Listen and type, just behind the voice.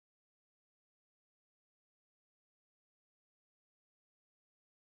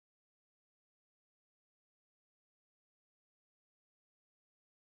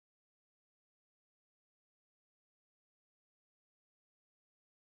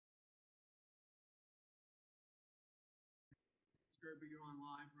Gerber, you're on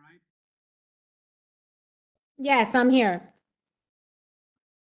live, right? Yes, I'm here.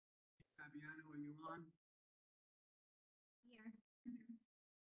 Fabiano, are you on? Here.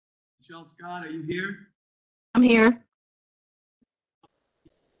 Michelle Scott, are you here? I'm here.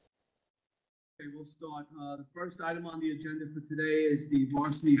 Okay, we'll start. The first item on the agenda for today is the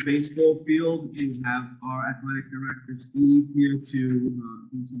varsity baseball field. We have our athletic director, Steve, here to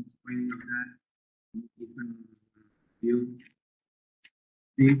do some explaining of that. Field.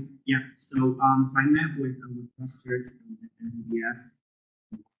 Steve? Yeah, so I met with Russ Church at NBS.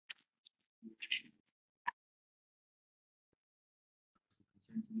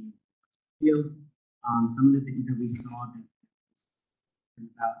 Field, some of the things that we saw that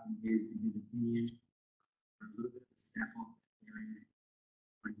about in his opinion are a little bit of a step off areas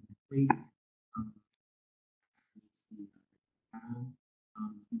in place.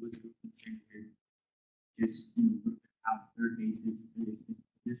 He was a little concerned with just look at how third base is positioned,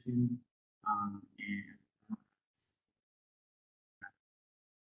 and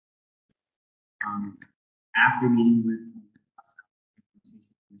after meeting with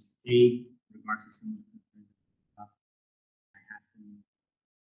Mr. Tate, in regards to some of the concerns I asked him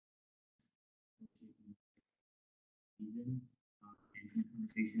and in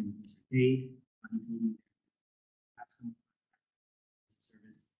conversation with Mr. Tate, he told me have some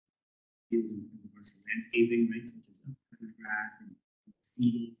service fields in regards to landscaping, right, such as cutting grass and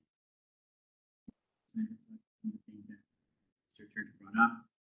seeding. Some of the things that Mr. Church brought up.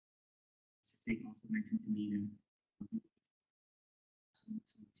 Mr. Tate also mentioned to me that some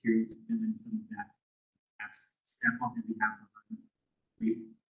materials to fill in some of that perhaps step off that we have behind. If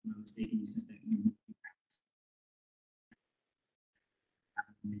I'm not mistaken, you said that you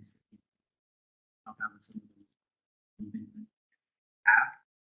help out with some of those things that have.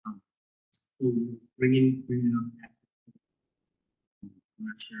 So bringing up that. I'm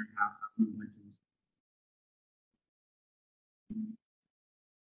not sure how we would like to.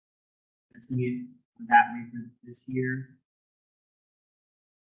 Testing it that way for this year.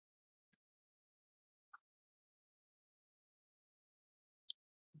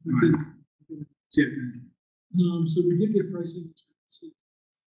 So we did get pricing.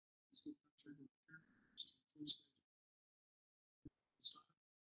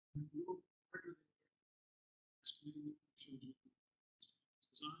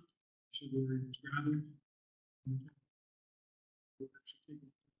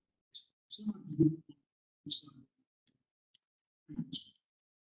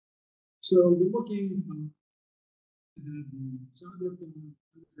 So we're looking to have sidewalk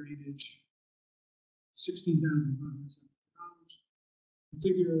drainage, $16,570.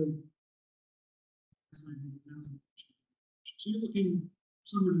 Figure that's $900,000. So you're looking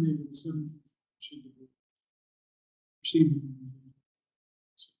somewhere in the neighborhood of 17.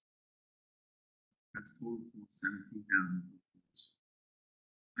 That's total for 17,000.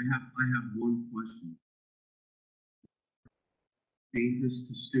 I have one question. Dangerous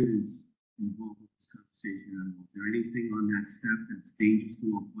to students involved with this conversation. Is there anything on that step that's dangerous to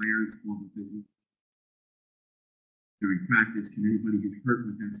our players or the business? During practice, can anybody get hurt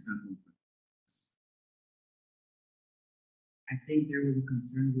with that step? I think there was a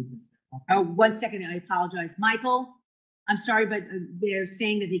concern with this. Oh, 1 second, I apologize. Michael, I'm sorry, but they're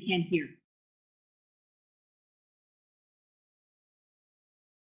saying that they can't hear.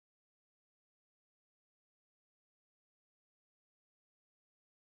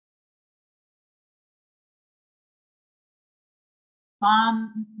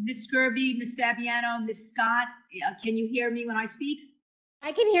 Ms. Skirby, Ms. Fabiano, Ms. Scott, can you hear me when I speak?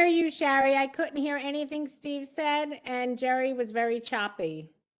 I can hear you, Sherry. I couldn't hear anything Steve said, and Jerry was very choppy.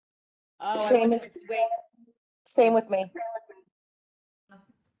 Oh, Same with me.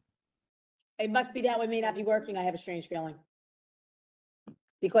 It must be that one may not be working. I have a strange feeling.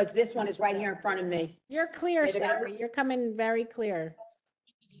 Because this one is right here in front of me. You're clear, Wait, Sherry. You're coming very clear.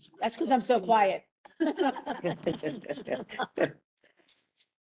 That's because I'm so quiet.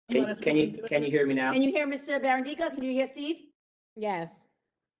 Can you hear me now? Can you hear Mr. Barandica? Can you hear Steve? Yes.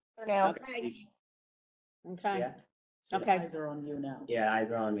 For now. Okay. Okay. Yeah. Okay. Eyes are on you now. Yeah,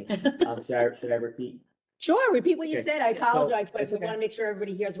 eyes are on me. Should I repeat? Sure, repeat what you Okay. said. I apologize, but It's we okay. want to make sure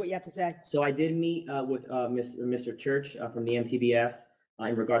everybody hears what you have to say. So I did meet with Mr. Church from the MTBS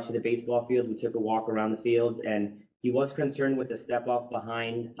in regards to the baseball field. We took a walk around the fields, and he was concerned with the step off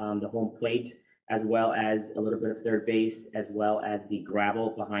behind the home plate, as well as a little bit of third base, as well as the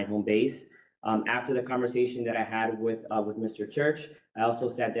gravel behind home base. After the conversation that I had with Mr. Church, I also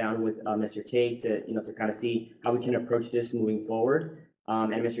sat down with Mr. Tate to kind of see how we can approach this moving forward.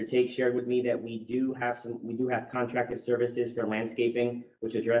 And Mr. Tate shared with me that we do have contracted services for landscaping,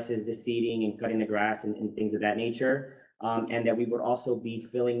 which addresses the seeding and cutting the grass and things of that nature. And that we would also be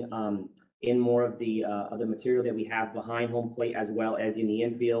filling in more of the material that we have behind home plate as well as in the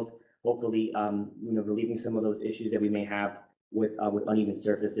infield. Hopefully, relieving some of those issues that we may have with uneven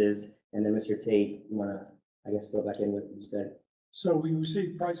surfaces. And then Mr. Tate, you wanna, I guess, go back in what you said? So we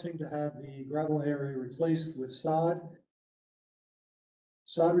received pricing to have the gravel area replaced with sod.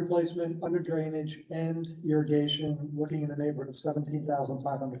 Sod replacement, under drainage and irrigation, looking in the neighborhood of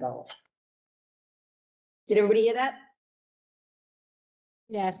 $17,500. Did everybody hear that?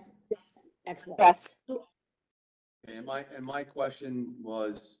 Yes. Excellent. Yes. And my question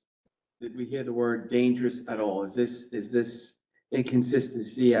was, did we hear the word dangerous at all? Is this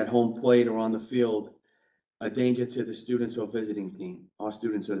inconsistency at home plate or on the field a danger to the students or visiting team, our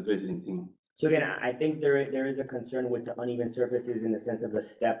students or the visiting team? So again, I think there is a concern with the uneven surfaces in the sense of a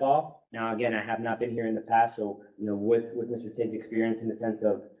step off. Now, again, I have not been here in the past, so, with Mr. Tate's experience in the sense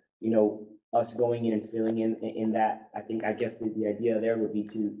of, us going in and filling in that, I guess the idea there would be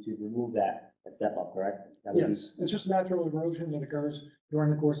to remove that step off, correct? That would be- Yes, it's just natural erosion that occurs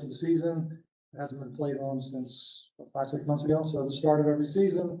during the course of the season. It hasn't been played on since 5, 6 months ago, so the start of every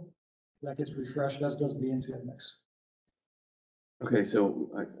season, that gets refreshed, as does the infield mix. Okay, so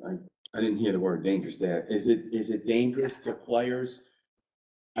I didn't hear the word dangerous there. Is it dangerous to players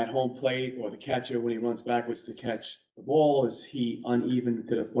at home plate or the catcher when he runs backwards to catch the ball? Is he uneven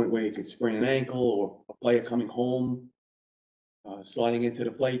to the point where he could sprain an ankle, or a player coming home, sliding into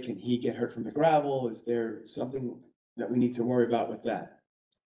the plate? Can he get hurt from the gravel? Is there something that we need to worry about with that?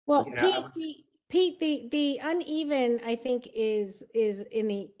 Well, Yeah, Pete, the uneven, I think, is in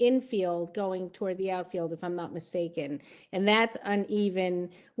the infield going toward the outfield, if I'm not mistaken. And that's uneven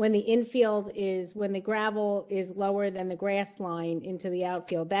when when the gravel is lower than the grass line into the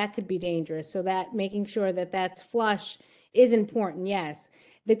outfield. That could be dangerous. So that making sure that that's flush is important, yes.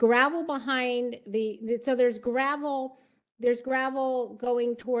 The gravel behind so there's gravel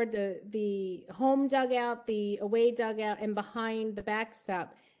going toward the home dugout, the away dugout, and behind the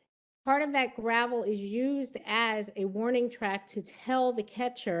backstop. Part of that gravel is used as a warning track to tell the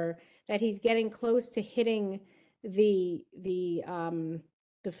catcher that he's getting close to hitting the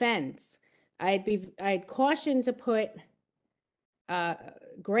fence. I'd caution to put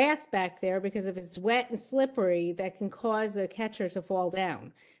grass back there, because if it's wet and slippery, that can cause the catcher to fall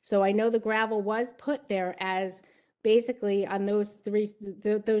down. So I know the gravel was put there as basically on those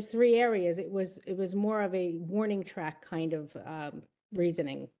three areas. It was more of a warning track kind of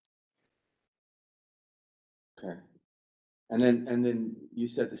reasoning. Okay. And then you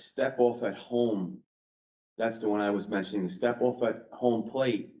said the step off at home. That's the one I was mentioning, the step off at home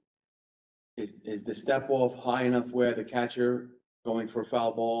plate. Is the step off high enough where the catcher going for a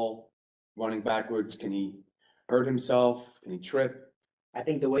foul ball, running backwards, can he hurt himself? Can he trip? I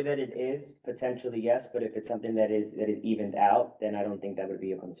think the way that it is, potentially yes, but if it's something that is evened out, then I don't think that would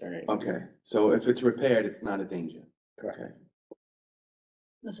be a concern anymore. Okay, so if it's repaired, it's not a danger. Correct. Okay.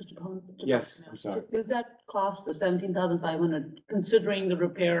 Mr. Chacon? Yes, I'm sorry. Does that cost the 17,500, considering the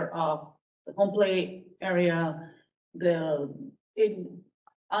repair of the home plate area, the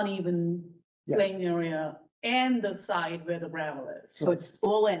uneven Yes. playing area, and the side where the gravel is? So it's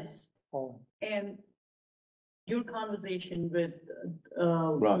all in. Oh, And your conversation with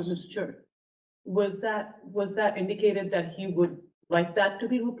Russ. Mr. Church, was that indicated that he would like that to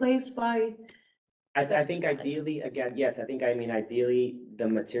be replaced by? I think ideally, again, yes, ideally, the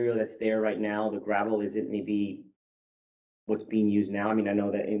material that's there right now, the gravel isn't maybe what's being used now. I mean, I know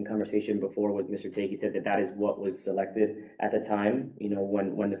that in conversation before with Mr. Tate, he said that is what was selected at the time,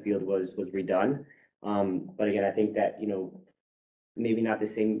 when the field was redone. But again, I think that, maybe not that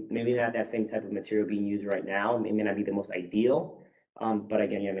same type of material being used right now. It may not be the most ideal. But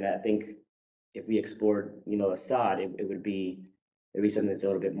again, I think if we explored, a sod, it would be something that's a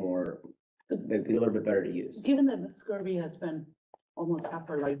little bit more, maybe a little bit better to use. Given that Ms. Kirby has been almost half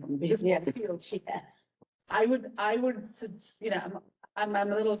her life on baseball Yes, field, she has. I would, I'm a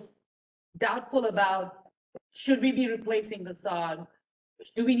little doubtful about, should we be replacing the sod?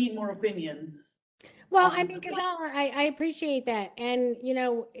 Do we need more opinions? Well, I mean, because I appreciate that. And,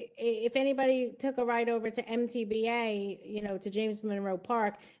 if anybody took a ride over to MTBA, to James Monroe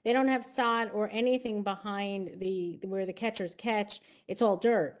Park, they don't have sod or anything behind where the catchers catch. It's all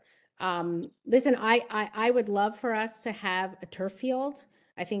dirt. Listen, I would love for us to have a turf field.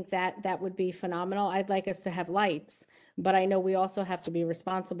 I think that would be phenomenal. I'd like us to have lights, but I know we also have to be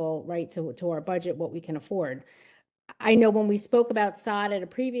responsible, right, to our budget, what we can afford. I know when we spoke about sod at a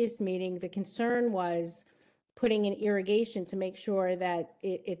previous meeting, the concern was putting in irrigation to make sure that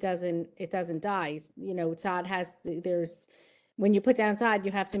it doesn't die. You know, sod when you put down sod,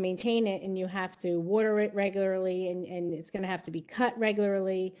 you have to maintain it and you have to water it regularly, and it's gonna have to be cut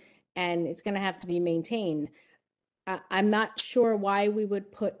regularly, and it's gonna have to be maintained. I'm not sure why we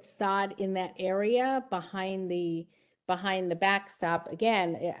would put sod in that area behind the backstop.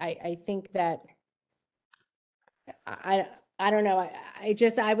 Again, I think that I don't know.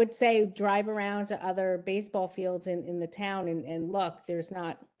 I would say drive around to other baseball fields in the town and look, there's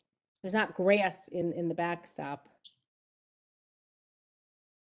not grass in the backstop.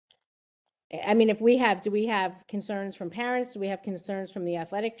 I mean, do we have concerns from parents? Do we have concerns from the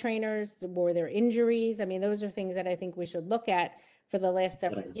athletic trainers? Were there injuries? I mean, those are things that I think we should look at for the last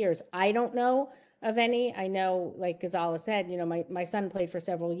several years. I don't know of any. I know, like Gonzalez said, you know, my son played for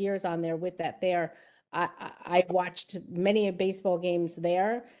several years on there with that there. I watched many of baseball games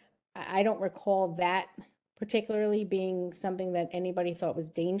there. I don't recall that particularly being something that anybody thought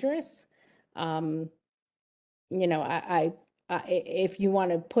was dangerous. You know, if you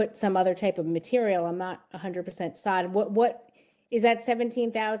want to put some other type of material, I'm not 100% sod. What is that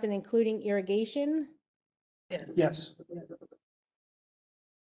 17,000 including irrigation? Yes.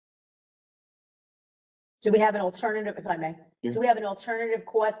 Do we have an alternative, if I may? Yeah. Do we have an alternative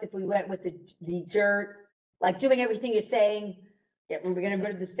cost if we went with the dirt, like doing everything you're saying? Yeah, we're gonna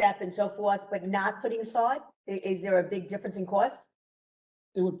go to the step and so forth, but not putting sod? Is there a big difference in cost?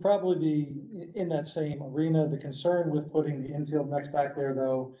 It would probably be in that same arena. The concern with putting the infield next back there,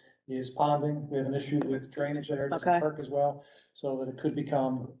 though, is ponding. We have an issue with drainage there, there's Okay. a perk as well, so that it could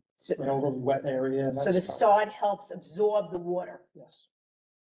become So, an overly wet area. and so the that's- sod helps absorb the water. Yes.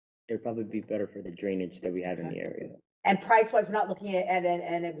 It'd probably be better for the drainage that we have in the area. And price-wise, we're not looking at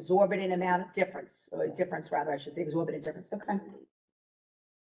an exorbitant amount of difference, or difference rather, I should say, exorbitant difference, okay?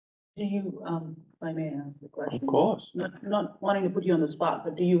 Do you, if I may ask the question? Of course. Not wanting to put you on the spot,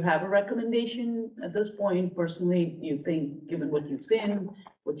 but do you have a recommendation at this point personally? Do you think, given what you've seen,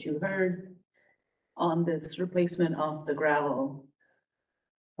 what you heard on this replacement of the gravel?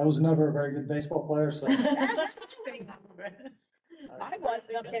 I was never a very good baseball player, so I was,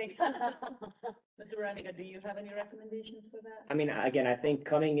 no kidding. Mr. Veronica, do you have any recommendations for that? I mean, again, I think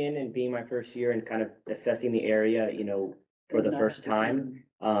coming in and being my first year and kind of assessing the area, you know, for the first time.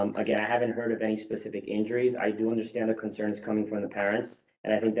 Again, I haven't heard of any specific injuries. I do understand the concerns coming from the parents.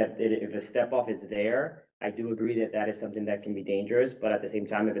 And I think that if a step off is there, I do agree that that is something that can be dangerous. But at the same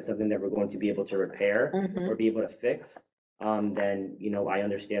time, if it's something that we're going to be able to repair or be able to fix, then, you know, I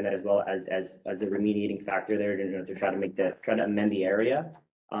understand that as well as a remediating factor there, you know, to try to amend the area.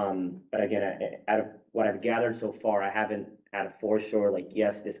 But again, out of what I've gathered so far, I haven't had a for sure, like,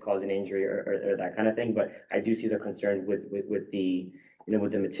 yes, this caused an injury or that kind of thing, but I do see the concern with the, you know,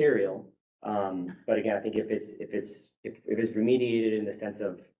 with the material. But again, I think if it's remediated in the sense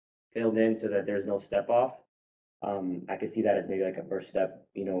of filled in so that there's no step off, I could see that as maybe like a first step,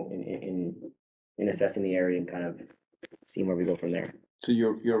 you know, in assessing the area and kind of seeing where we go from there. So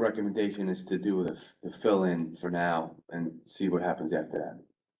your recommendation is to do the fill in for now and see what happens after that?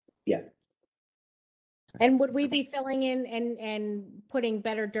 Yeah. And would we be filling in and putting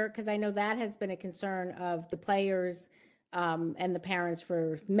better dirt? Because I know that has been a concern of the players and the parents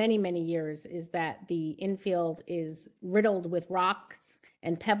for many, many years, is that the infield is riddled with rocks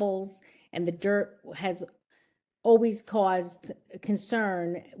and pebbles, and the dirt has always caused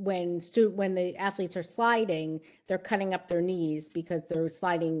concern when the athletes are sliding, they're cutting up their knees because they're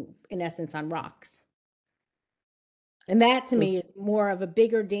sliding in essence on rocks. And that to me is more of a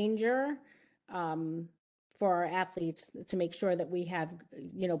bigger danger for our athletes, to make sure that we have,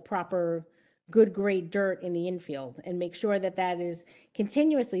 you know, proper good grade dirt in the infield, and make sure that that is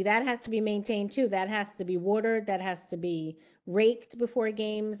continuously, that has to be maintained too. That has to be watered, that has to be raked before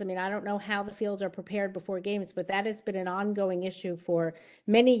games. I mean, I don't know how the fields are prepared before games, but that has been an ongoing issue for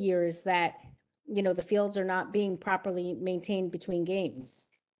many years, that, you know, the fields are not being properly maintained between games.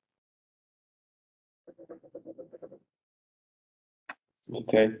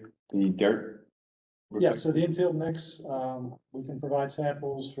 Okay, the dirt? yeah, so the infield mix, we can provide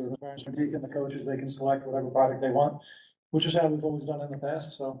samples for the parents and the coaches. They can select whatever product they want, which is how we've always done in the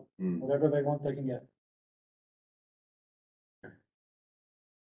past. So whatever they want, they can get.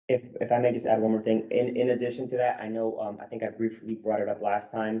 If I may just add one more thing, in addition to that, I know, I think I briefly brought it up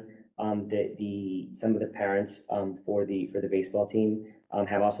last time, that some of the parents, for the baseball team,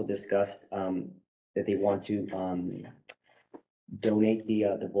 have also discussed, that they want to, donate the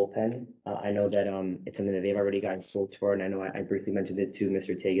bullpen. I know that, it's something that they've already gotten quotes for, and I know I briefly mentioned it to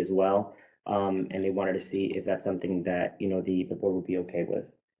Mr. Tig as well. And they wanted to see if that's something that, you know, the board would be okay with.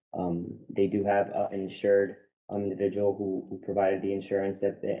 They do have, an insured individual who provided the insurance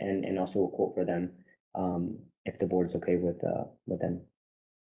and also a quote for them. If the board's okay with them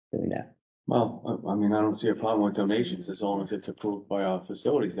doing that. Well, I mean, I don't see a problem with donations as long as it's approved by our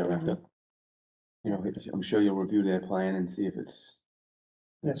facilities director. You know, I'm sure you'll review their plan and see if it's,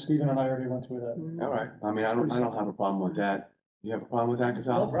 Yeah, Stephen and I already went through that. all right. I mean, I don't have a problem with that. You have a problem with that, No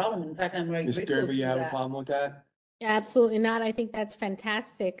Gonzalo? problem. In fact, I'm very Ms. grateful Gerber, you for have a that. problem with that? Absolutely not. I think that's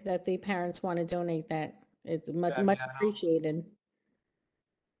fantastic that the parents want to donate that. It's much Fabiano? appreciated.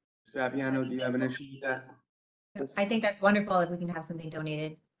 Ms. Fabiano, do you have an issue with that? I think that's wonderful if we can have something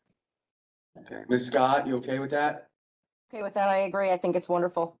donated. Okay, Ms. Scott, you okay with that? Okay, with that, I agree. I think it's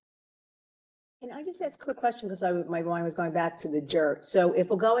wonderful. Can I just ask a quick question, because my mind was going back to the dirt. So if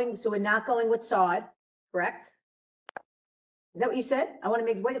we're not going with sod, correct? Is that what you said? I want to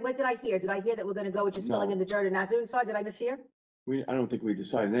make, what did I hear? Did I hear that we're gonna go with just filling No. in the dirt and not doing sod? Did I mishear? I don't think we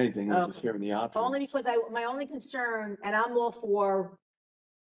decided anything. I'm just Okay. hearing the options. Only because my only concern, and I'm all for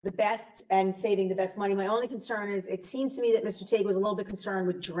the best and saving the best money. My only concern is, it seemed to me that Mr. Tate was a little bit concerned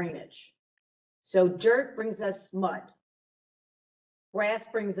with drainage. So dirt brings us mud. Grass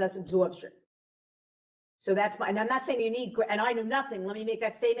brings us absorption. So that's and I'm not saying you need, and I know nothing, let me make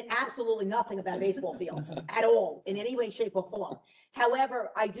that statement, absolutely nothing about baseball fields at all, in any way, shape or form. However,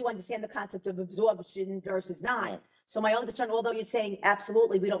 I do understand the concept of absorption versus not. Right. So my only concern, although you're saying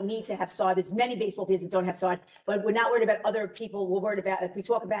absolutely, we don't need to have sod, there's many baseball fields that don't have sod, but we're not worried about other people, we're worried about, if we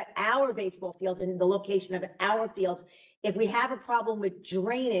talk about our baseball fields and the location of our fields, if we have a problem with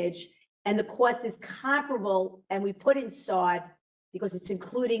drainage and the cost is comparable and we put in sod because it's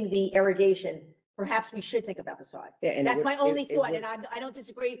including the irrigation, perhaps we should think about the sod. Yeah, and it That's would- my only it thought, would- and I don't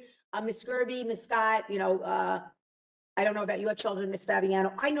disagree. Ms. Skirby, Ms. Scott, I don't know about your children, Ms.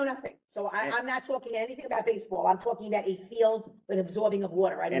 Fabiano. I know nothing. So I'm not talking anything about baseball. I'm talking about a field with absorbing of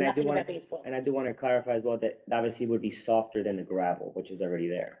water. I know And I do nothing wanna- about baseball. And I do want to clarify as well that obviously would be softer than the gravel, which is already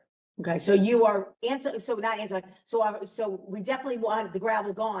there. Okay, so you are not answering, so we definitely want the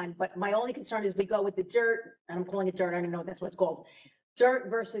gravel gone, but my only concern is we go with the dirt, and I'm calling it dirt, I don't know if that's what it's called. Dirt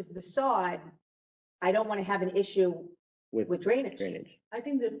versus the sod, I don't want to have an issue with drainage. Drainage. I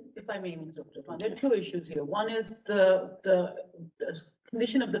think that, if I may, Mr. Stefan, there are two issues here. One is the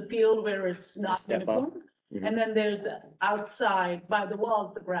condition of the field where it's not Step up. uniform. Mhm. And then there's the outside by the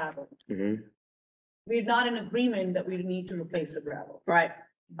walls, the gravel. Mhm. We're not in agreement that we need to replace the gravel. Right.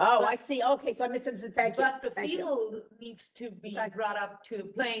 Oh, I see. Okay, so I misunderstood. Thank you. But the Thank you. field needs to be Okay. brought up to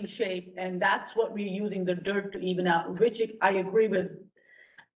playing shape, and that's what we're using the dirt to even out, which I agree with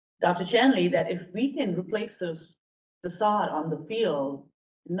Dr. Chanley, that if we can replace the sod on the field,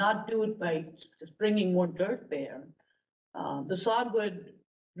 not do it by just bringing more dirt there, the sod would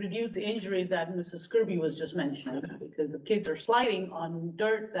reduce the injuries that Mrs. Skirby was just mentioning, because the kids are sliding on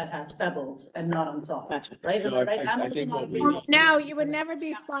dirt that has pebbles and not on sod, Gotcha. right? So I Right? I'm think looking what on we video. need- No, you would never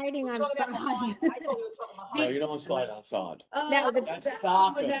be sliding We're on talking about sod. behind. I thought we were talking No, behind. you don't slide on sod. No, the- That's that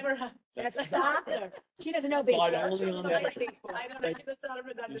soccer. would never happen. That's That's soccer. She doesn't know baseball. only She on doesn't the- know baseball. I don't know, I just thought of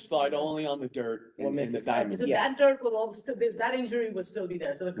it that You this slide way. only on the dirt Well, in the Mr. Scott, diamond. So Yes. that dirt will all still be, that injury would still be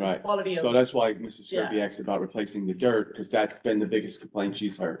there, so the Right. quality of. So that's why Mrs. Yeah. Skirby asked about replacing the dirt, because that's been the biggest complaint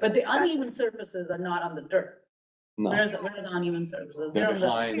she's heard. But the uneven surfaces are not on the dirt. No, Where's the uneven surfaces? they're on the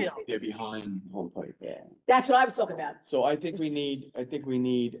behind, field. they're behind home plate. Yeah. That's what I was talking about. So I think we need a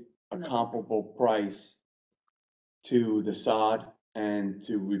comparable price to the sod and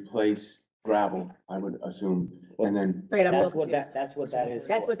to replace gravel, I would assume, and then, Wait, I'm That's all what confused. that's what that is.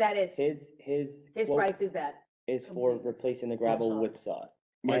 That's for. what that is. His His quote price is that. is for replacing the gravel with sod.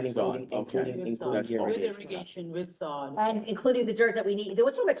 And with sod, including- okay. including- including That's both. With irrigation. irrigation, with sod. And including the dirt that we need. We're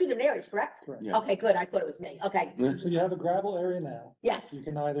talking about two different areas, correct? Correct. Yeah. Okay, good. I thought it was me. Okay, So you have a gravel area now. yes. You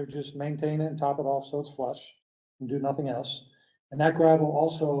can either just maintain it and top it off so it's flush and do nothing else. And that gravel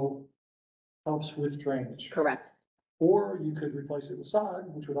also helps with drainage. Correct, Or you could replace it with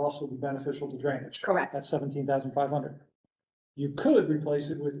sod, which would also be beneficial to drainage. correct. That's 17,500. You could replace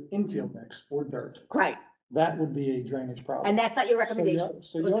it with infield mix or dirt. Right. That would be a drainage problem. And that's not your So you recommendation.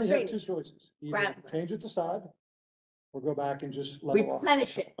 So you was only have drainage. two choices. Either Gravel. change it to sod or go back and just level off.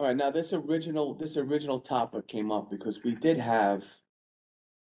 Replenish it. all right, now this original topic came up because we did have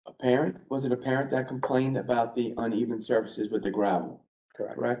was it a parent that complained about the uneven surfaces with the gravel,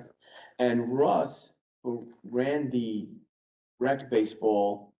 Correct. correct? And Russ, who ran the rec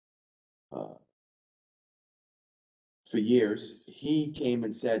baseball, for years, he came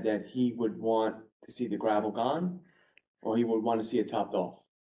and said that he would want to see the gravel gone, or he would want to see it topped off.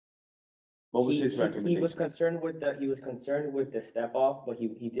 What was his He was recommendation? concerned with the step off, but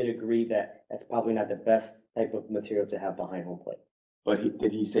he did agree that that's probably not the best type of material to have behind home plate. But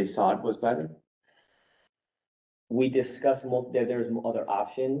did he say sod was better? We discussed there's other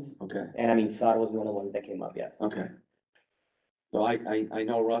options, Okay, and I mean, sod was one of the ones that came up, yeah. okay. So I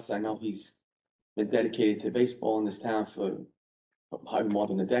know Russ, I know he's been dedicated to baseball in this town for probably more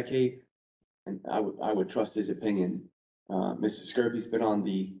than a decade. And I would trust his opinion. Mrs. Skirby's been on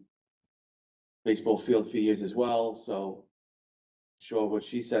the baseball field for years as well, so sure, what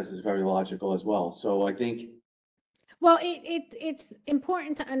she says is very logical as well. So I think, Well, it's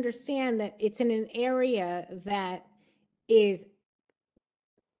important to understand that it's in an area that is,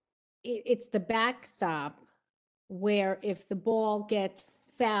 it's the backstop where if the ball gets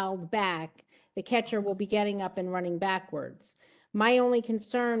fouled back, the catcher will be getting up and running backwards. My only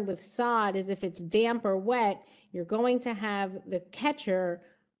concern with sod is if it's damp or wet, you're going to have the catcher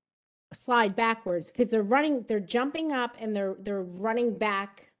slide backwards because they're jumping up and they're running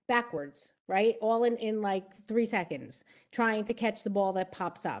backwards, right? All in like 3 seconds, trying to catch the ball that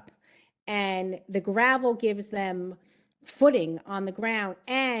pops up. And the gravel gives them footing on the ground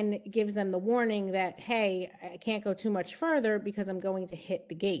and gives them the warning that, hey, I can't go too much further because I'm going to hit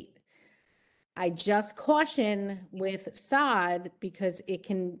the gate. I just caution with sod because it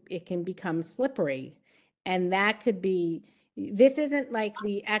can become slippery. And that could be, this isn't like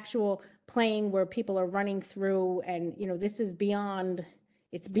the actual playing where people are running through and, this is beyond,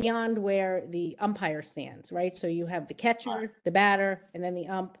 it's beyond where the umpire stands, right? So you have the catcher, the batter, and then the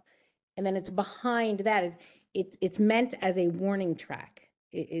ump, and then it's behind that. It's meant as a warning track.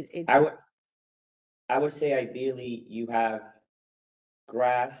 It just, I would say ideally you have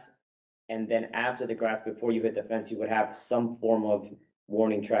grass, and then after the grass, before you hit the fence, you would have some form of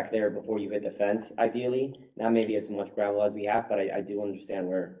warning track there before you hit the fence, ideally. Not maybe as much gravel as we have, but I do understand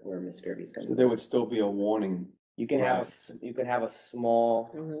where Ms. Kirby's coming so from. there would still be a warning. You can have a small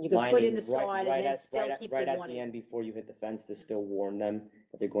You could put in lining the sod and then still keep right the at the warning. end before you hit the fence to still warn them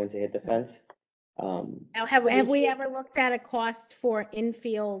that they're going to hit the fence. now have we ever looked at a cost for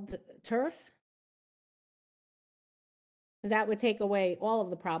infield turf? Because that would take away all of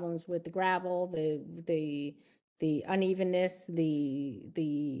the problems with the gravel, the unevenness,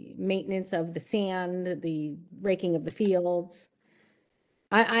 the maintenance of the sand, the raking of the fields.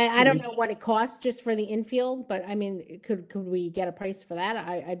 I don't know what it costs just for the infield, but I mean, could we get a price for that?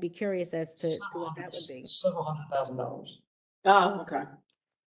 I'd be curious as to what that would be. Several $100,000. Oh, okay.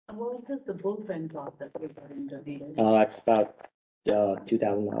 And what does the bullpen cost that we're going to need? It's about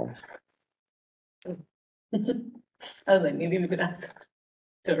 $2,000. I was like, maybe we could ask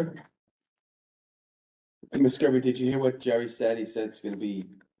her. Ms. Skirby, did you hear what Jerry said? He said it's gonna be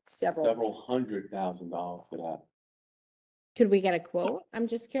Several. several $100,000 for that. Could we get a quote? I'm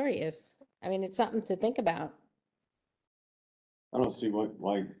just curious. I mean, it's something to think about. I don't see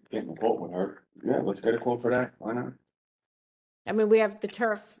why getting a quote would hurt. Yeah, let's get a quote for that. Why not? I mean, we have the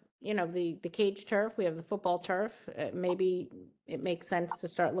turf, the cage turf, we have the football turf. Maybe it makes sense to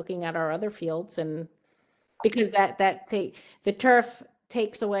start looking at our other fields and because the turf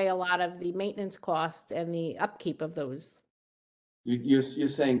takes away a lot of the maintenance cost and the upkeep of those. You're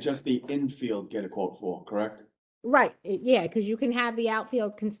saying just the infield get a quote for, correct? Right, yeah, because you can have the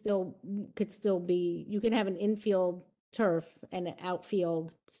outfield could still be, you can have an infield turf and an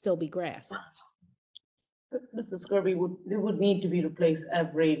outfield still be grass. Mrs. Kirby, they would need to be replaced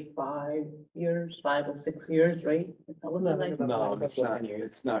every 5 years, 5 or 6 years, right? Is that what they're like? No,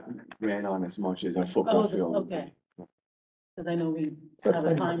 it's not ran on as much as a football field. Okay. Because I know we have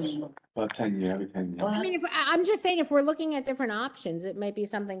a time. About 10 years, every 10 years. I mean, I'm just saying, if we're looking at different options, it might be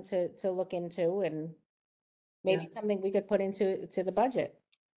something to look into and maybe it's something we could put into the budget.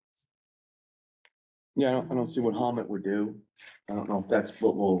 Yeah, I don't see what Helmet would do. I don't know if that's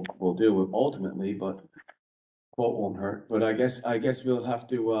what we'll do ultimately, but quote won't hurt. But I guess we'll have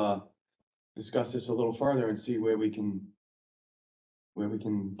to discuss this a little further and see where we can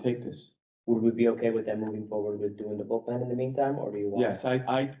take this. Would we be okay with that moving forward with doing the bullpen in the meantime, or do you want? Yes,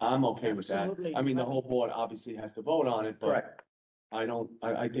 I'm okay with that. Absolutely. I mean, the whole board obviously has to vote on it, but Correct.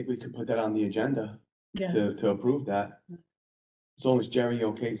 I think we could put that on the agenda Yeah, to approve that. As long as Jerry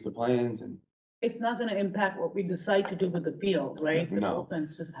okays the plans and, it's not gonna impact what we decide to do with the field, right? The No.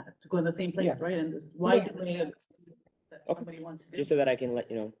 bullpens just have to go in the same place, Yeah. right? And this wide Yeah. array of that somebody wants to do. Just so that I can let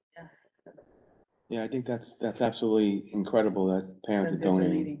you know. Yeah. yeah, I think that's absolutely incredible that parents are That they're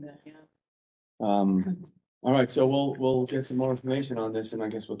donating. that, yeah. All right, so we'll get some more information on this and I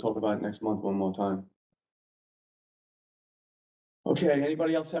guess we'll talk about it next month one more time. Okay,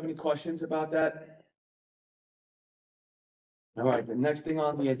 anybody else have any questions about that? All right, the next thing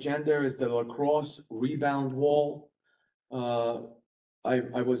on the agenda is the lacrosse rebound wall. I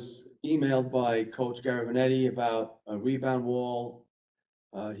was emailed by Coach Garavanetti about a rebound wall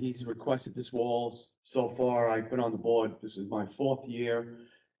He's requested this wall so far. I've been on the board. This is my 4th year.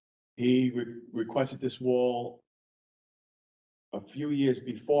 He requested this wall a few years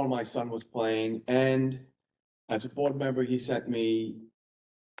before my son was playing, and as a board member, he sent me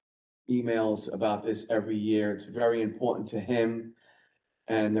emails about this every year. It's very important to him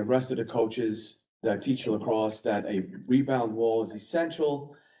and the rest of the coaches that teach lacrosse that a rebound wall is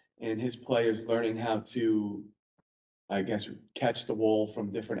essential in his players learning how to, I guess, catch the wall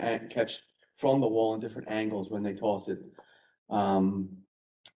from catch from the wall in different angles when they toss it.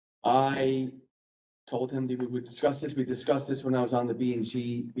 I told him that we would discuss this. We discussed this when I was on the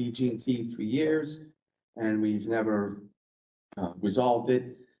BG&T for years, and we've never resolved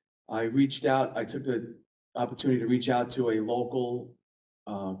it. I reached out, I took the opportunity to reach out to a local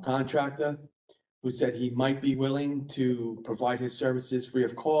contractor who said he might be willing to provide his services free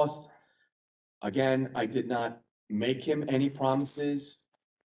of cost. Again, I did not make him any promises,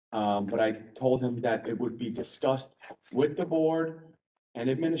 but I told him that it would be discussed with the board and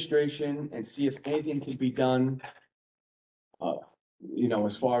administration and see if anything could be done,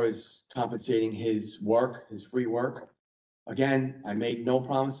 as far as compensating his work, his free work. Again, I made no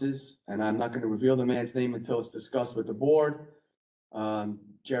promises, and I'm not going to reveal the man's name until it's discussed with the board.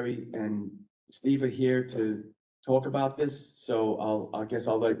 Jerry and Steve are here to talk about this, so I guess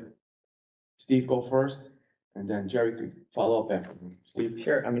I'll let Steve go first, and then Jerry could follow up after me. Steve?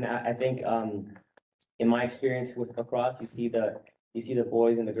 Sure. I mean, I think, in my experience with lacrosse, you see the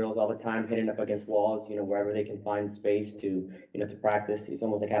boys and the girls all the time hitting up against walls, wherever they can find space to practice. It's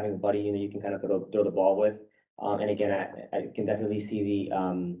almost like having a buddy, you can kind of throw the ball with. And again, I can definitely see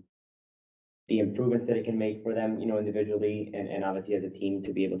the improvements that it can make for them, individually and obviously as a team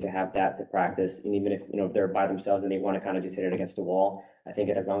to be able to have that to practice. And even if they're by themselves and they want to kind of just hit it against the wall, I think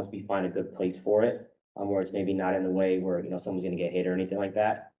that as long as we find a good place for it, where it's maybe not in the way where, someone's going to get hit or anything like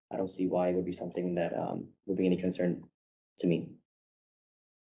that, I don't see why it would be something that would be any concern to me.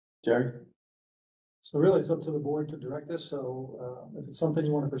 Jerry? So really, it's up to the board to direct this, so if it's something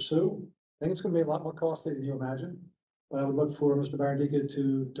you want to pursue, I think it's gonna be a lot more costly than you imagine. I would look for Mr. Barandika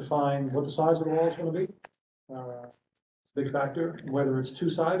to define what the size of the wall is gonna be. It's a big factor, whether it's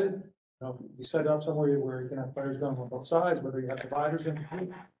two-sided, you set it up somewhere where you can have players going on both sides, whether you have dividers in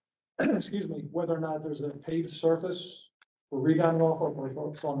between. Excuse me, whether or not there's a paved surface for rebounding off of, or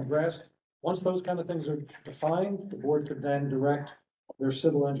it's on the grass. Once those kind of things are defined, the board could then direct their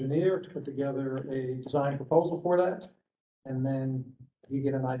civil engineer to put together a design proposal for that. And then you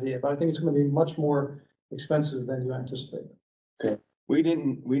get an idea, but I think it's gonna be much more expensive than you anticipate. Okay, we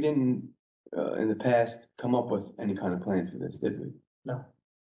didn't, in the past, come up with any kind of plan for this, did we? No.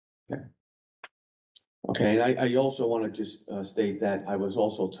 Okay, and I also want to just state that I was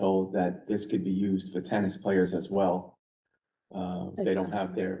also told that this could be used for tennis players as well. If they don't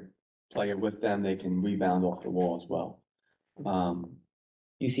have their player with them, they can rebound off the wall as well.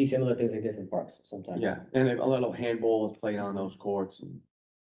 You see similar things like this in parks sometimes. Yeah, and a little handball is played on those courts and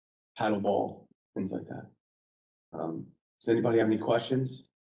paddleball, things like that. Does anybody have any questions?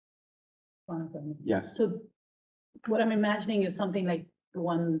 Yes. So what I'm imagining is something like the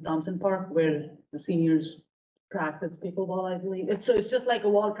one in Thompson Park where the seniors practice pickleball, I believe. It's just like a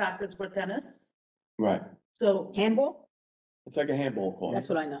wall practice for tennis. Right. So, Handball? It's like a handball court. That's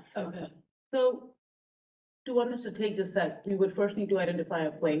what I know. okay. So to what Mr. Tate just said, we would first need to identify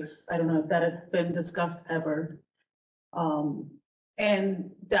a place. I don't know if that has been discussed ever. And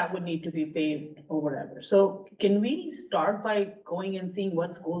that would need to be paved or whatever. So can we start by going and seeing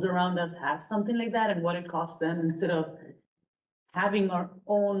what schools around us have something like that and what it costs them instead of having our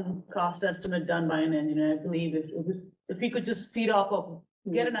own cost estimate done by an engineer? I believe if we could just feed off of,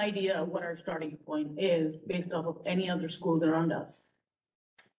 get an idea of what our starting point is based off of any other schools around us.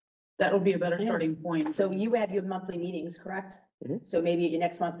 That would be a better starting point. So you have your monthly meetings, correct? Mhm. So maybe at your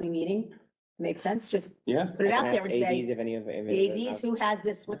next monthly meeting, makes sense, just Yeah, put it I out can there ask and ADs say, if any of it. AZs, who has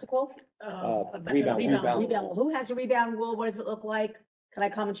this, what's it called? Rebound. Rebound wall. Who has a rebound wall? What does it look like? Can I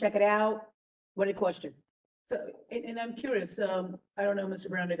come and check it out? What did it cost you? So, and I'm curious, I don't know, Mr.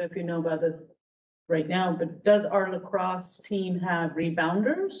 Brown, if you know about this right now, but does our lacrosse team have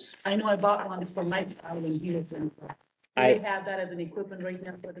rebounders? I know I bought one for my child in Houston. Do they have that as an equipment right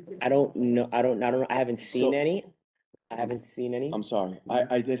now for the kids? I don't know. I haven't seen any. I'm sorry.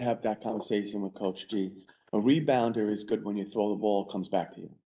 I did have that conversation with Coach G. A rebounder is good when you throw the ball, it comes back to you.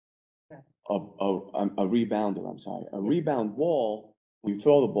 Okay. A rebounder, I'm sorry. A rebound wall, when you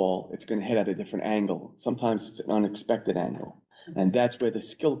throw the ball, it's gonna hit at a different angle. Sometimes it's an unexpected angle. And that's where the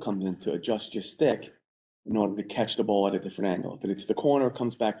skill comes in to adjust your stick in order to catch the ball at a different angle. If it's the corner, it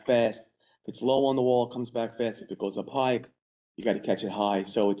comes back fast. If it's low on the wall, it comes back fast. If it goes up high, you gotta catch it high,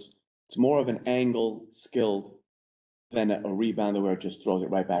 so it's more of an angle skilled than a rebounder where it just throws it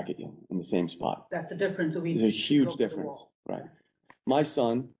right back at you in the same spot. That's a difference. So we. There's a huge go to the difference, wall. right? My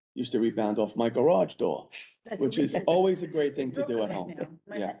son used to rebound off my garage door, which is always a great thing to do at home.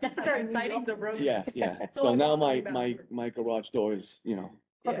 Yeah. That's very exciting, the road. Yeah, yeah. So So I now want my to rebound. garage door is, Yeah.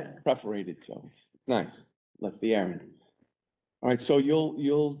 perforated, so it's nice. Lets the air in. All right, so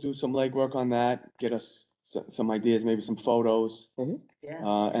you'll do some legwork on that, get us some ideas, maybe some photos,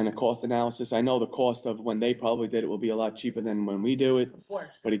 Yeah, and a cost analysis. I know the cost of when they probably did it will be a lot cheaper than when we do it. of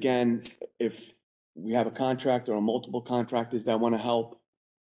course. But again, if we have a contractor or multiple contractors that want to help,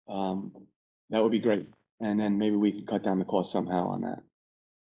 that would be great. And then maybe we can cut down the cost somehow on that.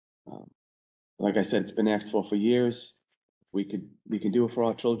 Like I said, it's been asked for years. We can do it for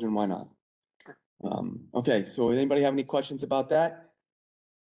our children, why not? Okay, so anybody have any questions about that?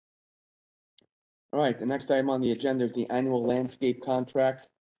 All right, the next item on the agenda is the annual landscape contract.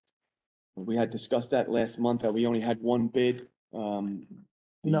 We had discussed that last month, that we only had one bid. No,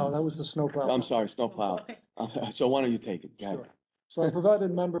 that was the snowplow. I'm sorry, snowplow. So why don't you take it? Go ahead. Sure. So I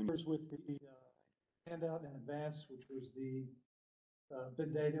provided members with the handout in advance, which was the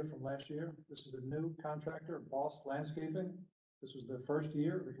bid data from last year. This is a new contractor, Boss Landscaping. This was their first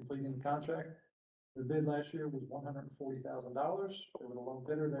year of completing the contract. The bid last year was $140,000. They were the low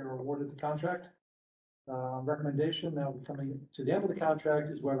bidder. They were awarded the contract. Recommendation now coming to the end of the contract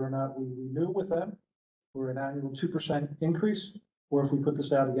is whether or not we renew with them for an annual 2% increase, or if we put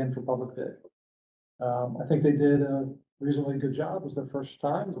this out again for public bid. I think they did a reasonably good job. It was their first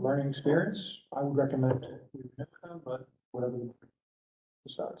time, it was a learning experience. I would recommend we renew with them, but whatever the board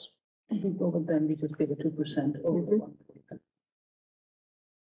decides. I think over them, we just pay the 2% over the 140.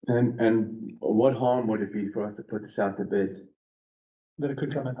 And what harm would it be for us to put this out to bid? That it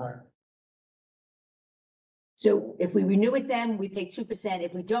could come in higher. So if we renew with them, we pay 2%.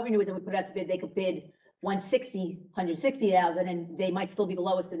 If we don't renew with them, we put it out to bid, they could bid 160,000, and they might still be the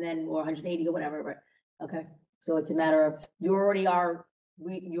lowest and then, or 180 or whatever, but, okay. So it's a matter of, we're already your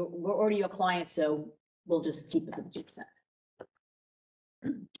client, so we'll just keep it at the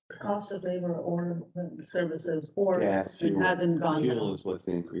 2%. Cost of labor or services, or Gas, it fuel. hasn't gone Fuel down. is what's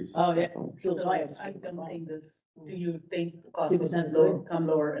the increase. Oh, yeah. So I don't think this, do you think the cost 2% will come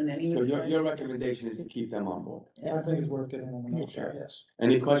lower in any? So respect? your recommendation is to keep them on board. I think it's worth getting on the next year, yes.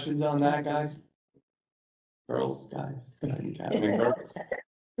 Any questions on that, guys? Girls, guys? I mean, girls.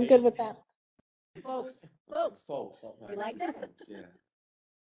 I'm good with that. Folks, Folks. you like that? Yeah.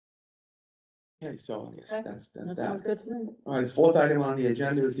 Okay, so I guess that's that. good to me. All right, the fourth item on the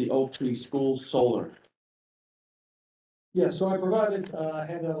agenda is the Oak Tree School Solar. Yeah, so I provided a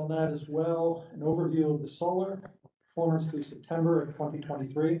handout on that as well, an overview of the solar performance through September of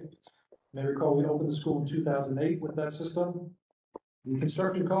 2023. You may recall we opened the school in 2008 with that system. The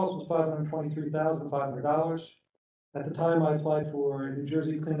construction cost was $523,500. At the time, I applied for a New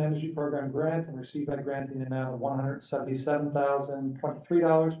Jersey Clean Energy Program grant and received that grant in the amount of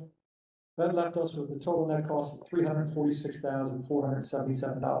 $177,023. That left us with a total net cost of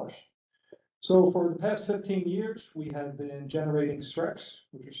 $346,477. So for the past 15 years, we have been generating SRECs,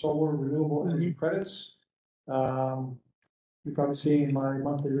 which are solar renewable energy credits. You've probably seen my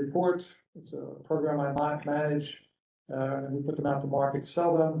monthly report. It's a program I manage, and we put them out to market,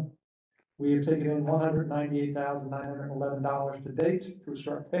 sell them. We have taken in $198,911 to date through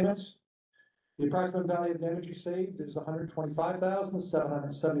SREC payments. The approximate value of the energy saved is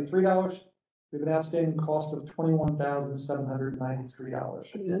 $125,773. We have an outstanding cost of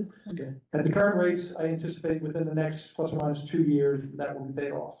 $21,793. At the current rates, I anticipate within the next plus or minus 2 years, that will be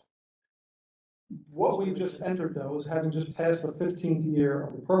paid off. What we've just entered, though, is having just passed the 15th year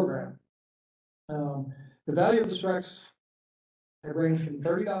of the program. The value of the SRECs have ranged from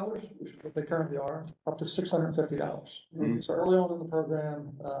 $30, which is what they currently are, up to $650. So early on in the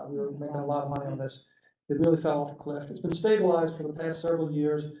program, we were making a lot of money on this. It really fell off a cliff. It's been stabilized for the past several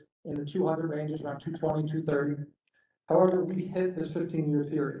years in the 200 ranges, around 220, 230. However, we hit this 15-year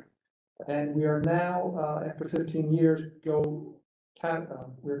period, and we are now, after 15 years,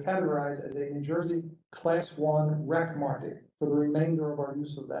 we're categorized as a New Jersey Class 1 rec market for the remainder of our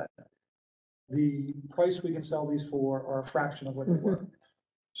use of that. The price we can sell these for are a fraction of what they were.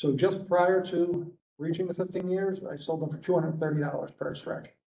 So just prior to reaching the 15 years, I sold them for $230 per SREC.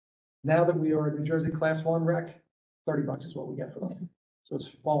 Now that we are a New Jersey Class 1 rec, $30 is what we get for them. So it's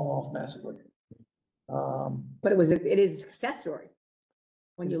fallen off massively. But it is a success story.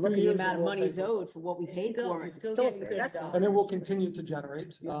 When you look at the Years amount of of money is work. owed for what we paid Still- for it, it's still still getting good successful. job. And it will continue to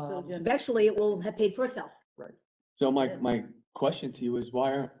generate. Eventually, it will have paid for itself. So my question to you is,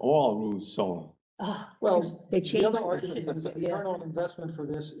 why aren't all roofs solar? Well, They the changed other the argument is the yeah. return on investment for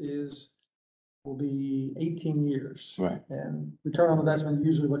this will be 18 years. Right. And return on investment,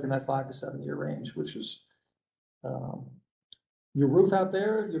 usually looking at 5 to 7 year range, which is, your roof out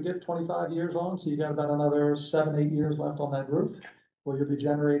there, you'll get 25 years on, so you got about another 7, 8 years left on that roof, where you'll be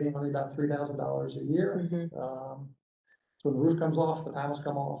generating only about $3,000 a year. So when the roof comes off, the panels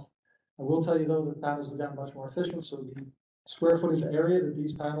come off. I will tell you though, the panels have gotten much more efficient, so the square footage area that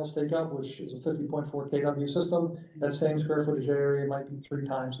these panels take up, which is a 50.4 kW system, that same square footage area might be 3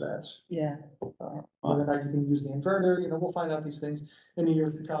 times that. Yeah. Whether or not you can use the inverter, we'll find out these things in the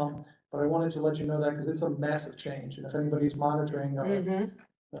years to come, but I wanted to let you know that because it's a massive change, and if anybody's monitoring,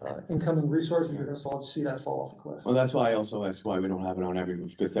 incoming resources, you're gonna start to see that fall off a cliff. Well, that's why also, that's why we don't have it on every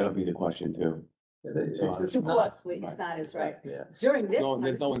roof, because that'll be the question too. Yeah, It's too costly, it's not as right. Yeah. During this. No,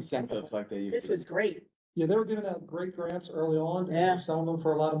 there's this no was incentives wonderful. like they used This to. was great. Yeah, they were giving out great grants early on, and Yeah. were selling them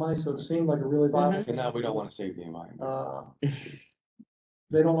for a lot of money, so it seemed like a really viable And thing. now we don't want to save the environment.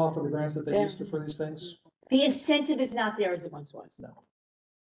 They don't offer the grants that they Yeah. used to for these things, The incentive is not there as it once was. no,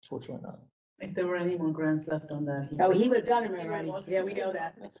 fortunately not. If there were any more grants left on that. Oh, he would have done it already. Yeah, we know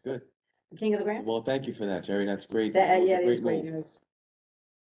that. That's good. The king of the grants? Well, thank you for that, Jerry. That's great. That, was a yeah, it is great great move. news.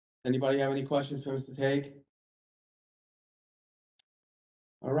 Anybody have any questions for Mr. Tague?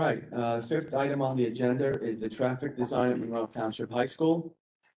 All right, fifth item on the agenda is the traffic design at Monroe Township High School.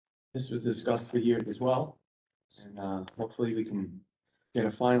 This was discussed for years as well, and hopefully we can get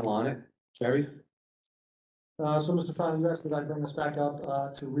a final on it. Jerry? So Mr. Fine, you asked that I bring this back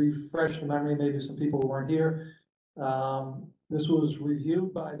up, to refresh the memory, maybe some people who weren't here. This was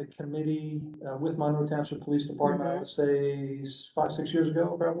reviewed by the committee, with Monroe Township Police Department, I would say 5, 6 years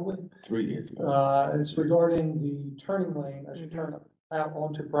ago, probably. 3 years ago. It's regarding the turning lane as you turn out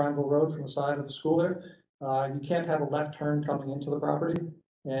onto Brineville Road from the side of the school there. You can't have a left turn coming into the property.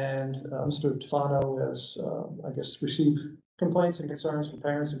 And, Mr. Tufano has, I guess, received complaints and concerns from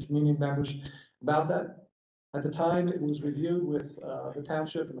parents and community members about that. At the time, it was reviewed with, the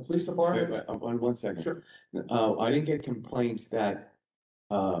township and the police Wait, department. one second. Sure. I didn't get complaints that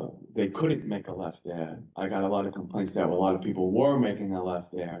they couldn't make a left there. I got a lot of complaints that a lot of people were making a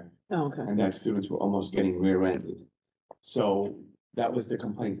left there, Oh, okay. and that students were almost getting rear-ended. So that was the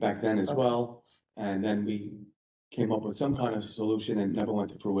complaint back then as Okay. well, and then we came up with some kind of solution and never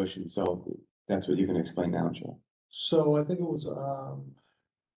went to fruition, so that's what you can explain now, Joe. So I think it was,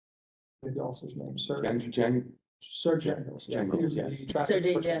 the officer's name, Sir Jangles. Yeah, he was the Yes. traffic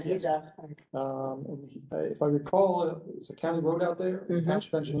Surgery, person, yeah, he's yes. If I recall, it's a county road out there. The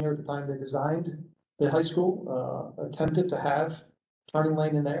township engineer at the time they designed the high school, attempted to have turning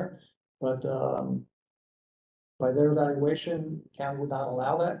lane in there. But, by their evaluation, county would not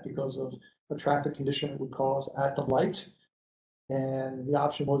allow that because of the traffic condition it would cause at the light. And the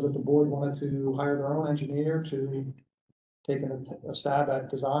option was if the board wanted to hire their own engineer to take a stab at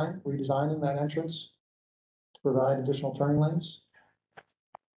redesigning that entrance to provide additional turning lanes.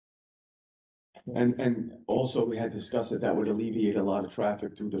 And also, we had discussed that would alleviate a lot of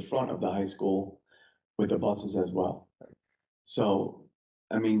traffic through the front of the high school with the buses as well. So,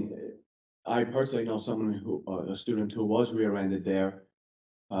 I mean, I personally know someone who, a student who was rear-ended there.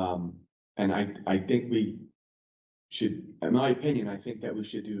 And I think we should, in my opinion, I think that we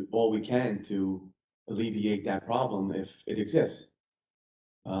should do all we can to alleviate that problem if it exists.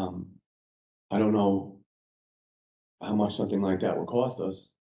 I don't know how much something like that would cost us.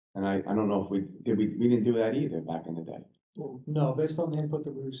 And I don't know if we didn't do that either back in the day. Well, no, based on the input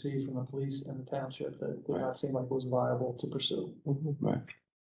that we received from the police and the township, that did Right. not seem like it was viable to pursue. Right.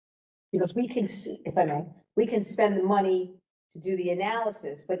 Because we can, if I may, we can spend the money to do the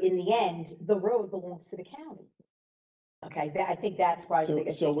analysis, but in the end, the road belongs to the county. Okay, I think that's probably the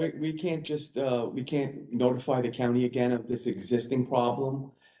So, biggest. so we can't just, we can't notify the county again of this existing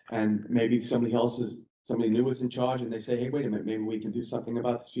problem? And maybe somebody new is in charge and they say, hey, wait a minute, maybe we can do something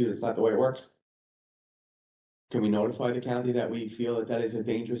about this, it's not the way it works? Can we notify the county that we feel that that is a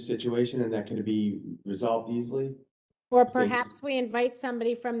dangerous situation and that can be resolved easily? Or Things. perhaps we invite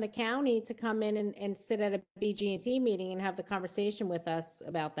somebody from the county to come in and sit at a BG&T meeting and have the conversation with us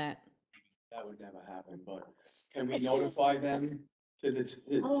about that. That would never happen, but can we notify them to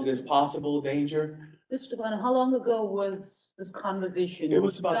this possible danger? Mr. Bynum, how long ago was this conversation? It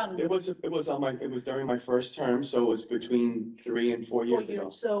was about, done? it was during my first term, so it was between 3 and 4 years ago.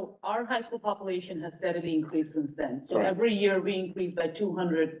 So our high school population has steadily increased since then. So Correct. every year we increase by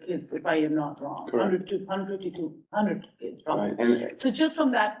 200 kids, if I am not wrong. Correct. 100 to 200 kids. probably. Right, and, So just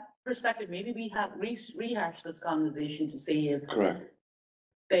from that perspective, maybe we have rehashed this conversation to see if correct.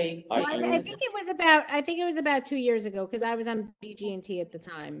 say? I- Well, I think it was about 2 years ago, because I was on BG&T at the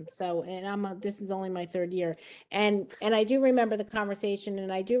time. So, and this is only my third year. And I do remember the conversation,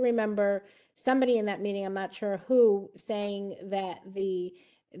 and I do remember somebody in that meeting, I'm not sure who, saying that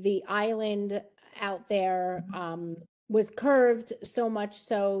the island out there, was curved so much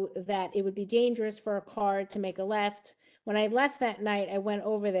so that it would be dangerous for a car to make a left. When I left that night, I went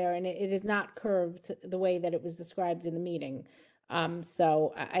over there, and it is not curved the way that it was described in the meeting.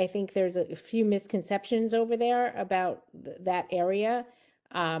 So I think there's a few misconceptions over there about that area.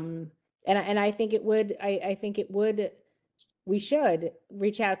 And I think it would, we should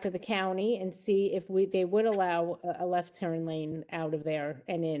reach out to the county and see if they would allow a left turn lane out of there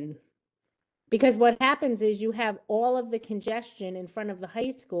and in. Because what happens is you have all of the congestion in front of the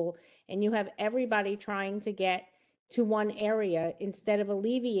high school, and you have everybody trying to get to one area instead of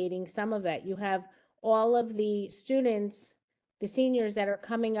alleviating some of that. You have all of the students, the seniors that are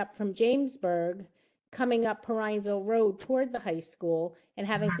coming up from Jamesburg, coming up Perineville Road toward the high school and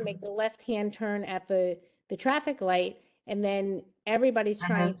having to make the left-hand turn at the traffic light, and then everybody's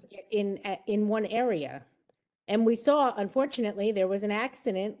trying to get in one area. And we saw, unfortunately, there was an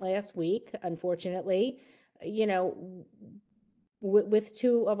accident last week, unfortunately, with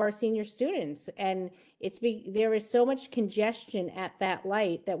two of our senior students. And there is so much congestion at that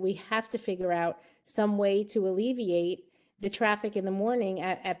light that we have to figure out some way to alleviate the traffic in the morning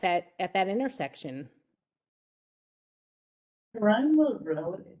at that intersection. Perineville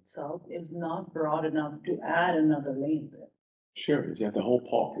Road itself is not broad enough to add another lane there. Sure, you have the whole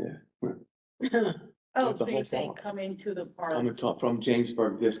park there. Oh, the so whole you're saying park. come into the park? On the top, from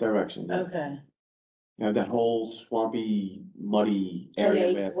Jamesburg this direction. Yes. Okay. You have that whole swampy, muddy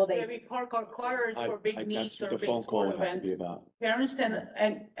area where. Where we park our cars for big That's meets what or the big phone call sport would have to events. be about. Parents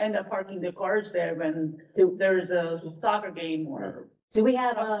end up parking their cars there when there's a soccer game or. Do we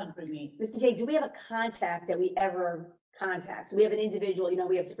have cross-country meet. Mr. Tate, do we have a contact that we ever contact? Do we have an individual,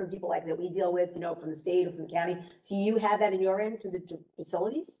 we have different people like that we deal with, from the state or from the county? Do you have that in your end through the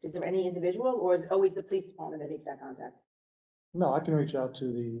facilities? Is there any individual, or is it always the police department that makes that contact? No, I can reach out to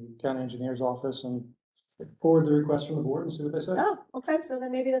the county engineer's office and forward the request from the board and see what they say. Oh, okay, so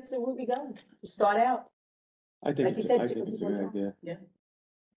then maybe that's the route we go. Start out. I think Like you it's, said, I think it's a good idea. Yeah.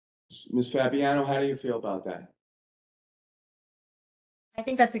 Ms. Fabiano, how do you feel about that? I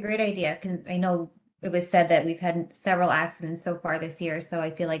think that's a great idea, because I know it was said that we've had several accidents so far this year, so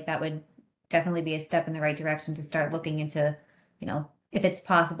I feel like that would definitely be a step in the right direction to start looking into, if it's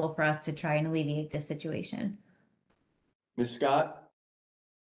possible for us to try and alleviate this situation. Ms. Scott?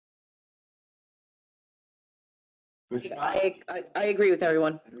 Ms. Scott? I agree with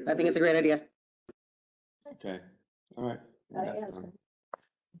everyone. I think it's a great idea. Okay, all right. Yes.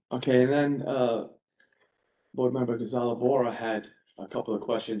 Okay, and then, Board Member Gonzalo Bora had a couple of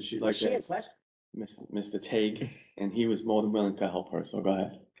questions she'd like She to had a ask question. Mr. Tague, and he was more than willing to help her, so go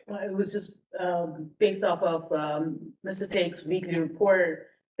ahead. It was just based off of Mr. Take's weekly report.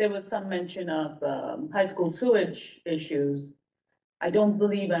 There was some mention of high school sewage issues. I don't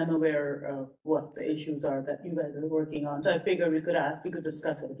believe I'm aware of what the issues are that you guys are working on. So I figured we could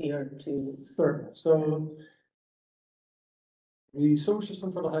discuss it here too. Sure. So the sewer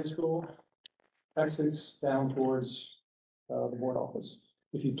system for the high school exits down towards the board office.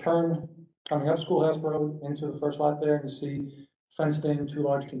 If you turn coming up Schoolhouse Road into the first lot there, you see fenced in 2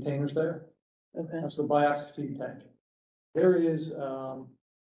 large containers there. Okay. That's the biax feed tank. There is a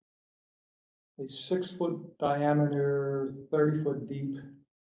 6-foot diameter, 30-foot deep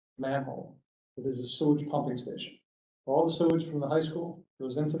manhole. It is a sewage pumping station. All the sewage from the high school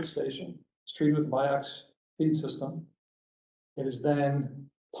goes into the station. It's treated with biax feed system. It is then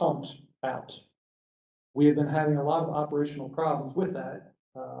pumped out. We have been having a lot of operational problems with that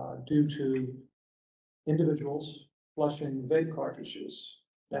due to individuals flushing vape cartridges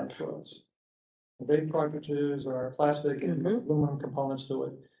down the roads. The vape cartridges are plastic and aluminum components to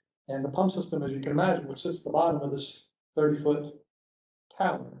it. And the pump system, as you can imagine, which sits at the bottom of this 30-foot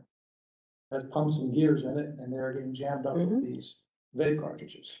tower, has pumps and gears in it, and they're getting jammed up with these vape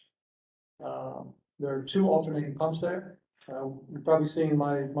cartridges. There are 2 alternating pumps there. You've probably seen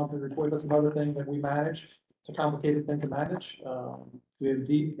my monthly report. That's another thing that we manage. It's a complicated thing to manage. We have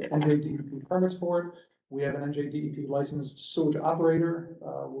NJDEP permits for it. We have an NJDEP licensed sewage operator.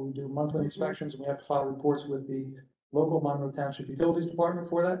 We do monthly inspections, and we have to file reports with the local Monroe Township Utilities Department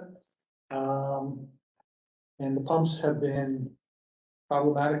for that. And the pumps have been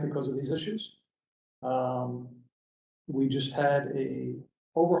problematic because of these issues. We just had a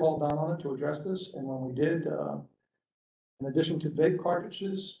overhaul done on it to address this, and when we did, in addition to vape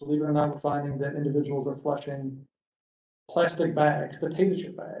cartridges, believe it or not, we're finding that individuals are flushing plastic bags, potato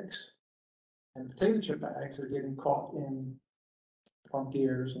chip bags. And potato chip bags are getting caught in pump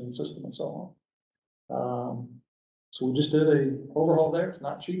gears and system and so on. So we just did a overhaul there. It's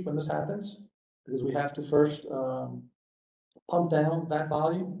not cheap when this happens, because we have to first, pump down that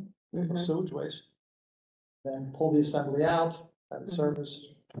volume of sewage waste. Then pull the assembly out, have it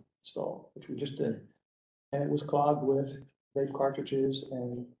serviced, installed, which we just did. And it was clogged with vape cartridges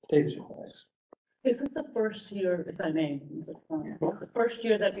and potato chip bags. Is this the first year, if I may, the first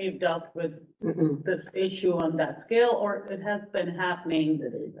year that we've dealt with this issue on that scale, or it has been happening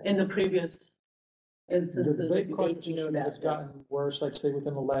in the previous The instances? vape cartridge issue has gotten worse, I'd say,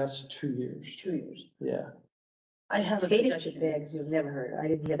 within the last 2 years. 2 years. Yeah. I have a Potato chip suggestion. bags, you've never heard, I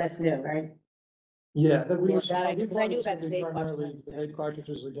didn't hear, that's new, right? Yeah, that we Yeah, were. that I- because I knew about the vape Primarily cartridges. the vape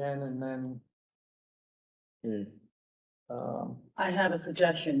cartridges again, and then. I have a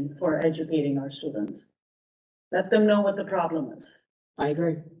suggestion for educating our students. Let them know what the problem is. I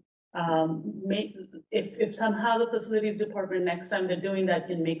agree. If somehow the facilities department, next time they're doing that,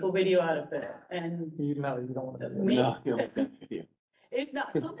 can make a video out of it and You don't want to. Me- No, you don't think video. if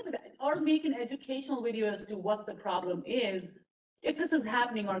not, something like that, or make an educational video as to what the problem is. If this is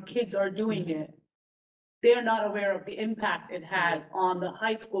happening, our kids are doing it. They're not aware of the impact it has on the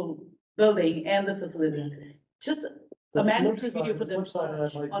high school building and the facility. Just The a flip mandatory side- video for the them flip side of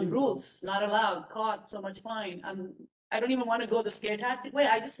that might on be- rules, not allowed, caught, so much fine. I don't even want to go the scare tactic way.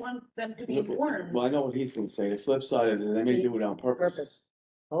 I just want them to be informed. Well, I know what he's gonna say. The flip side is they may do it on purpose.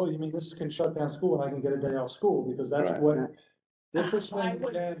 Oh, you mean this can shut down school and I can get a day off school, because that's Right. what. If this I thing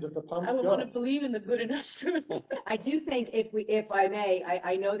would- jammed, if the pumps I would want to go. believe in the good in us too. I do think if I may,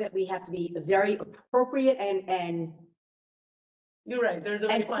 I know that we have to be very appropriate and You're right, there's a.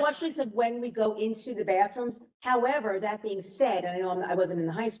 and cautious of when we go into the bathrooms. However, that being said, and I know I wasn't in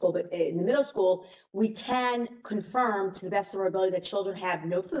the high school, but in the middle school, we can confirm to the best of our ability that children have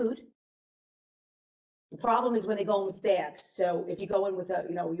no food. The problem is when they go in with bags. So if you go in with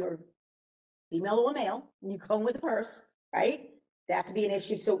your female or male, and you go in with a purse, right? That could be an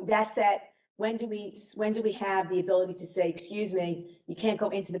issue. So that's that. When do we have the ability to say, excuse me, you can't go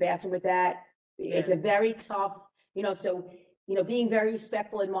into the bathroom with that? It's a very tough, so being very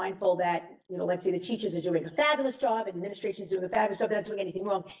respectful and mindful that, let's say the teachers are doing a fabulous job and administration is doing a fabulous job, they're not doing anything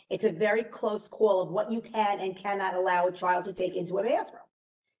wrong. It's a very close call of what you can and cannot allow a child to take into a bathroom.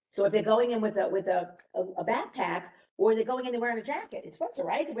 So if they're going in with a backpack, or they're going in, they're wearing a jacket, it's what's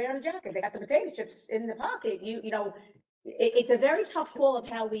right, they're wearing a jacket, they got the potato chips in the pocket, it's a very tough call of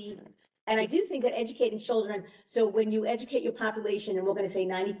how and I do think that educating children, so when you educate your population, and we're gonna say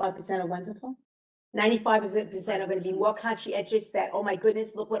 95% of when's it called? 95% are gonna be more conscientious that, oh my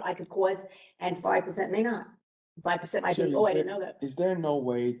goodness, look what I could cause, and 5% may not. 5% might be, Jim, oh, is I didn't there- know that. Is there no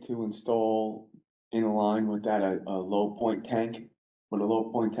way to install in line with that, a low point tank? What a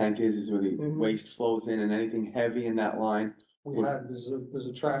low point tank is where the waste flows in, and anything heavy in that line. There's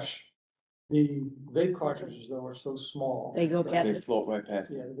a trash. The vape cartridges though are so small. They go past They it. float right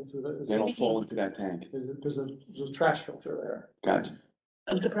past Yeah, it. they go through They don't fall into that tank. there's a trash filter there. Gotcha.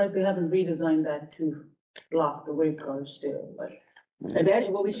 I'm surprised they haven't redesigned that to block the wave cars still, but. I bet,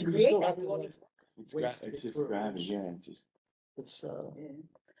 well, we should You create still that. have to We won't like- need- It's just gravity, yeah, just. It's,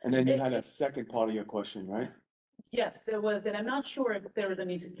 And then you had a second part of your question, right? Yes, there was, and I'm not sure if there was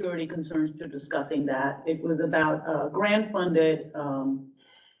any security concerns to discussing that. It was about a grant-funded,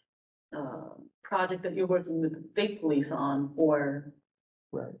 project that you're working with the state police on for.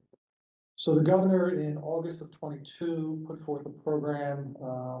 right. So the governor in August of 22 put forth a program,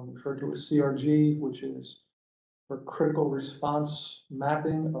 referred to as CRG, which is for critical response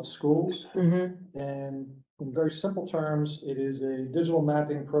mapping of schools. Mhm. And in very simple terms, it is a digital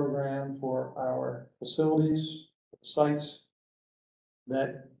mapping program for our facilities, sites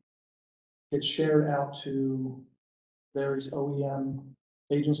that gets shared out to various OEM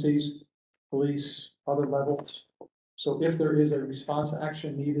agencies, police, other levels. So if there is a response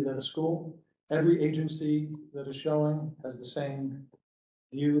action needed at a school, every agency that is showing has the same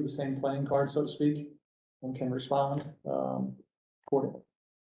view, the same playing card, so to speak, and can respond accordingly.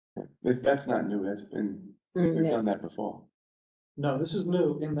 That's not new, we've done that before, No, this is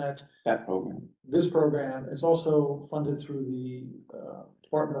new in that that program. this program is also funded through the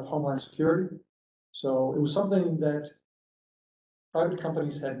Department of Homeland Security. So it was something that private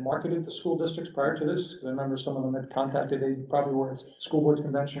companies had marketed to school districts prior to this. 'Cause I remember some of them had contacted, they probably were at school boards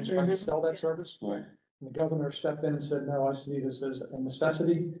conventions trying to sell that service. Right. And the governor stepped in and said, no, I see this as a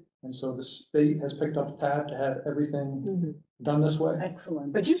necessity. And so the state has picked up the tab to have everything done this way.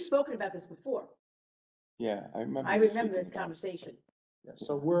 Excellent. But you've spoken about this before. Yeah, I remember. I remember speaking this about it. conversation. Yeah,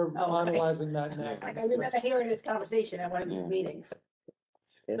 so we're Oh, okay. finalizing that now. Like, I remember hearing this conversation at one of these Yeah. meetings.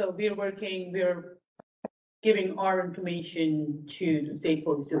 So we're giving our information to the state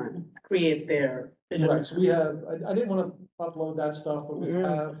police to create their. digital Right, so we have, I didn't want to upload that stuff, but we Mhm.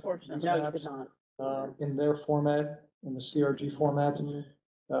 have portion. these No, you maps, did not. in their format, in the CRG format.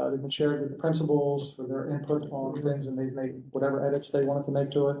 They've been shared with the principals for their input on things, and they've made whatever edits they wanted to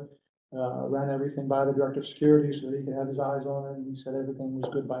make to it. Ran everything by the director of security so that he could have his eyes on it, and he said everything was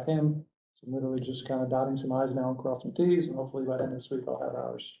good by him. So literally just kind of dotting some i's now and crossing t's, and hopefully by the end of this week, I'll have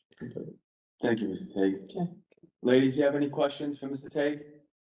ours completed. Thank you, Mr. Tate. Okay. Ladies, you have any questions for Mr. Tate?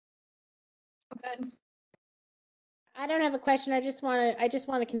 I don't have a question. I just want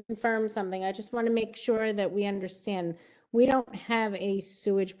to confirm something. I just want to make sure that we understand. We don't have a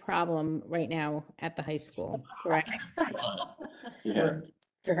sewage problem right now at the high school, correct? Yeah.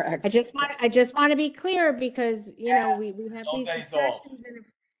 Correct. I just want to be clear because, you know, we have No these days off. discussions and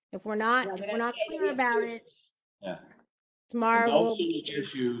if we're not, Yeah, if they're we're gonna not say that we clear have about sewage it, issues. Yeah. tomorrow No we'll sewage be.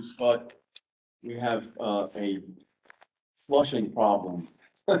 issues, but we have, a flushing problem.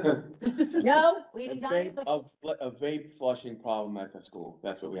 No, we A did not. vape, a vape flushing problem at the school.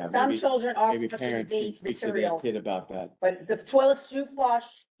 That's what we have. Some Maybe- children are Maybe flushing parents can vape speak to their materials, kid about that. but the toilets do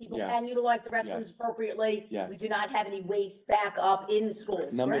flush. People Yes. can utilize the restrooms Yes. appropriately. Yes. We do not have any waste back up in the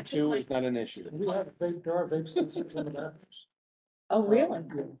schools. Number correct? two is not an issue. We have vape, there are vape sensors in the bathrooms. Oh, really?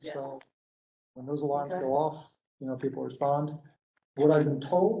 Yeah, so when those alarms go off, you know, people respond. What I've been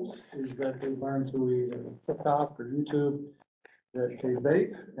told is that they learn through either TikTok or YouTube that they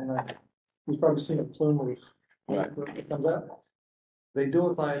vape, and you've probably seen a plume of Right. that comes out. They do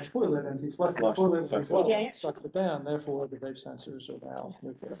it by a toilet, and if you flush the Flush, toilet, sucks they blow, it. it sucks it down, therefore the vape sensors are now.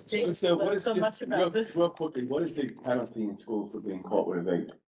 with this. What is So much this, about this. real quickly, what is the penalty in school for being caught with a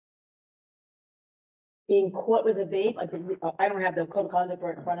vape? Being caught with a vape, I don't have the code of conduct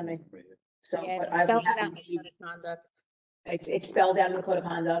right in front of me. So, Yeah, but it's I'd be spelled out happy in the to, code of conduct. it's spelled out in the code of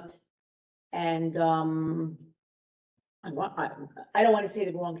conduct. And, I don't want to say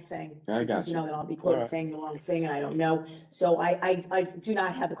the wrong thing. I got Because you know you. that I'll be All quoted right. saying the wrong thing and I don't know. So I do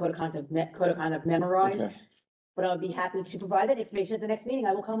not have the code of conduct memorized. Okay. But I'll be happy to provide that information at the next meeting.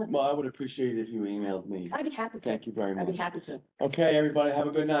 I will come with. Well, I would appreciate it if you emailed me. I'd be happy to. Thank you very I'd be much. happy to. Okay, everybody, have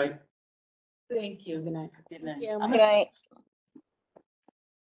a good night. Thank you. Good night. Good night. you. I'm Good night.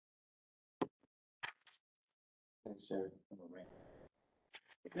 Thanks, Jerry.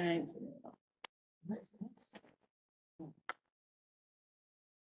 Good night. What is this?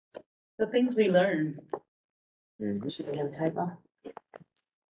 The things we learn. Should we have a typo?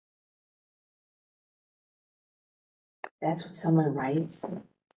 That's what someone writes.